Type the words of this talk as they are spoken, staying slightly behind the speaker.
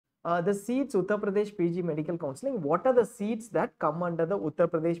The seats Uttar Pradesh PG Medical Counseling. What are the seats that come under the Uttar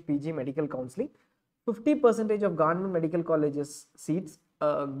Pradesh PG Medical Counseling? 50% of government medical colleges seats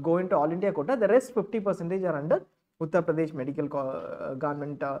go into All India quota. The rest 50% are under Uttar Pradesh Medical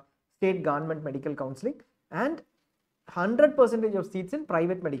Government State Government Medical Counseling, and 100% of seats in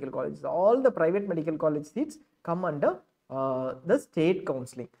private medical colleges. All the private medical college seats come under the state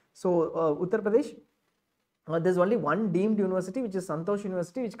counseling. So Uttar Pradesh, there's only one deemed university, which is Santosh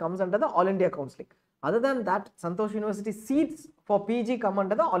University, which comes under the All India counseling. Other than that, Santosh University seats for PG come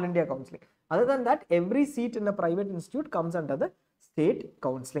under the All India counseling. Other than that, every seat in a private institute comes under the state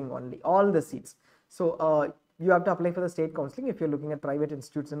counseling only, all the seats. So you have to apply for the state counseling if you're looking at private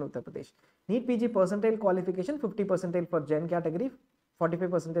institutes in Uttar Pradesh. NEET PG percentile qualification, 50 percentile for Gen category, 45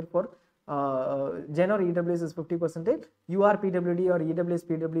 percentile for Gen or EWS is 50 percentile, UR PWD or EWS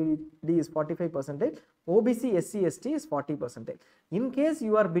PWD is 45 percentile, OBC SC ST is 40 percentile. In case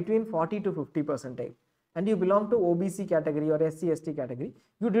you are between 40 to 50 percentile and you belong to OBC category or SC ST category,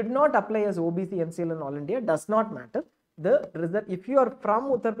 you did not apply as OBC NCL in All India, does not matter. The result, if you are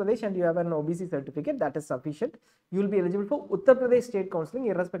from Uttar Pradesh and you have an OBC certificate, that is sufficient. You will be eligible for Uttar Pradesh state counseling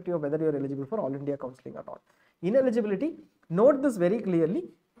irrespective of whether you are eligible for All India counseling or not. Ineligibility, note this very clearly.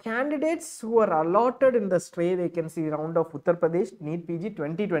 Candidates who are allotted in the stray vacancy round of Uttar Pradesh NEET PG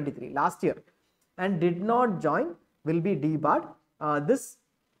 2023 last year and did not join will be debarred. This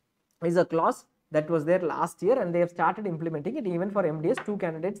is a clause that was there last year and they have started implementing it. Even for MDS, 2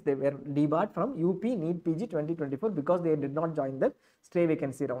 candidates they were debarred from UP NEET PG 2024 because they did not join the stray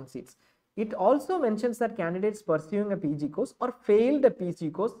vacancy round seats. It also mentions that candidates pursuing a PG course or failed a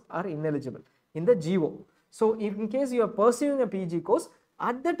PG course are ineligible in the GO. So in case you are pursuing a PG course,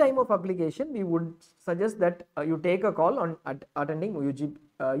 at the time of application, we would suggest that you take a call on attending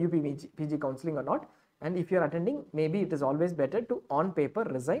UP PG counseling or not. And if you are attending, maybe it is always better to on paper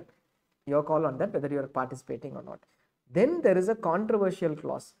resign. Your call on that, whether you are participating or not. Then there is a controversial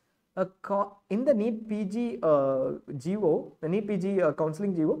clause. In the NEET PG GO, the NEET PG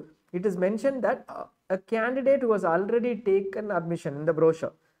counseling GO, it is mentioned that a candidate who has already taken admission in the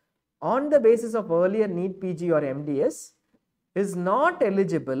brochure on the basis of earlier NEET PG or MDS is not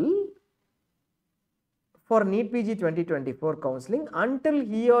eligible for NEET PG 2024 counseling until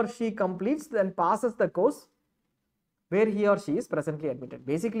he or she completes and passes the course where he or she is presently admitted.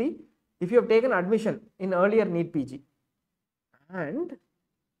 Basically, if you have taken admission in earlier NEET PG and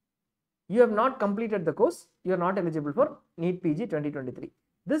you have not completed the course, you are not eligible for NEET PG 2023.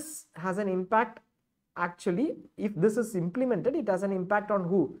 This has an impact actually. If this is implemented, it has an impact on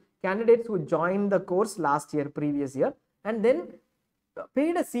who? Candidates who joined the course last year, previous year, and then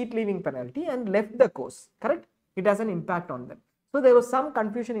paid a seat leaving penalty and left the course, correct? It has an impact on them. So there was some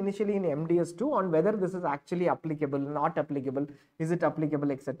confusion initially in MDS 2 on whether this is actually applicable, not applicable, is it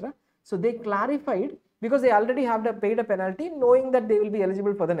applicable, etc. So they clarified because they already have paid a penalty knowing that they will be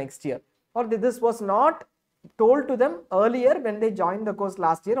eligible for the next year, or this was not told to them earlier when they joined the course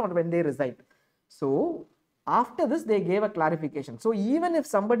last year or when they resigned. So after this they gave a clarification. So even if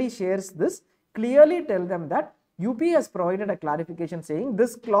somebody shares this, clearly tell them that UP has provided a clarification saying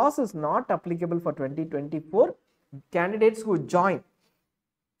this clause is not applicable for 2024 candidates who join.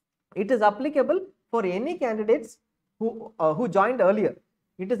 It is applicable for any candidates who joined earlier.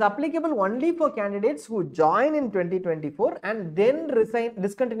 It is applicable only for candidates who join in 2024 and then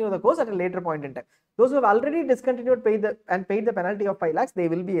discontinue the course at a later point in time. Those who have already discontinued paid the penalty of 5 lakhs, they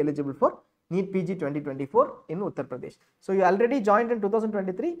will be eligible for NEET PG 2024 in Uttar Pradesh. So you already joined in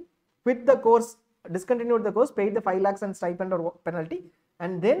 2023, quit the course, discontinued the course, paid the 5 lakhs and stipend or penalty,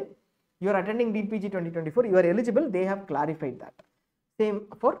 and then you are attending NEET PG 2024, you are eligible. They have clarified that. Same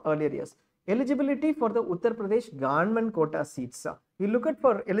for earlier years. Eligibility for the Uttar Pradesh government quota seats. We look at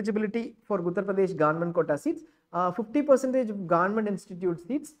for eligibility for Uttar Pradesh government quota seats. 50% of government institute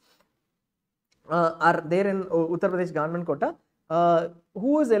seats are there in Uttar Pradesh government quota.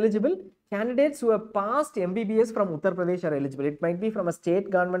 Who is eligible? Candidates who have passed MBBS from Uttar Pradesh are eligible. It might be from a state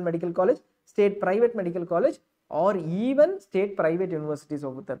government medical college, state private medical college, or even state private universities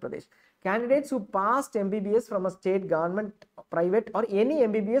of Uttar Pradesh. Candidates who passed MBBS from a state government, private, or any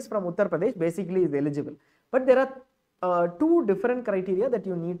MBBS from Uttar Pradesh basically is eligible. But there are 2 different criteria that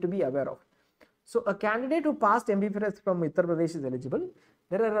you need to be aware of. So a candidate who passed MBBS from Uttar Pradesh is eligible.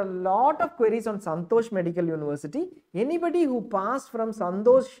 There are a lot of queries on Santosh Medical University. Anybody who passed from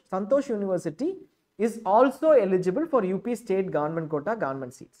Santosh University is also eligible for UP state government quota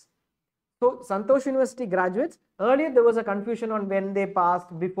government seats. So Santosh University graduates, earlier there was a confusion on when they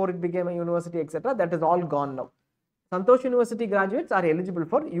passed, before it became a university, etc. That is all gone now. Santosh University graduates are eligible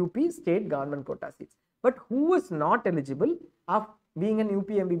for UP state government quota seats. But who is not eligible being an UP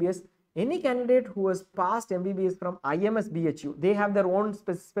MBBS, any candidate who has passed MBBS from IMS BHU, they have their own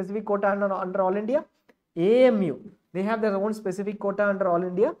specific quota under All India. AMU, they have their own specific quota under All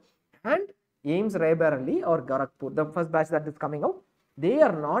India, and AIMS Raebareli or Gorakhpur, the first batch that is coming out, they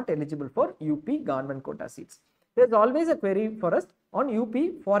are not eligible for UP government quota seats. There's always a query for us on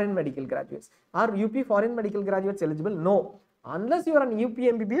UP foreign medical graduates. Are UP foreign medical graduates eligible? No. Unless you are an UP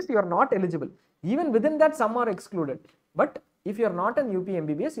MBBS, you are not eligible. Even within that, some are excluded. But if you are not an UP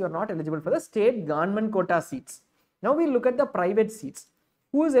MBBS, you are not eligible for the state government quota seats. Now we look at the private seats.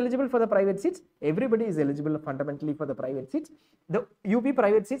 Who is eligible for the private seats? Everybody is eligible fundamentally for the private seats. The UP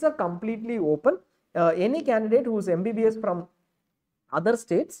private seats are completely open. Any candidate who is MBBS from other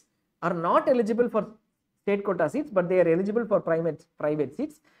states are not eligible for state quota seats, but they are eligible for private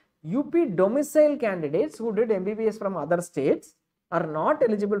seats. UP domicile candidates who did MBBS from other states are not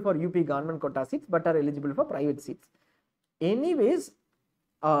eligible for UP government quota seats, but are eligible for private seats. Anyways,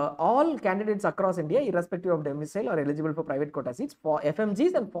 all candidates across India, irrespective of domicile, are eligible for private quota seats. For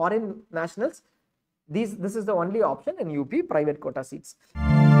FMGs and foreign nationals, this is the only option in UP private quota seats.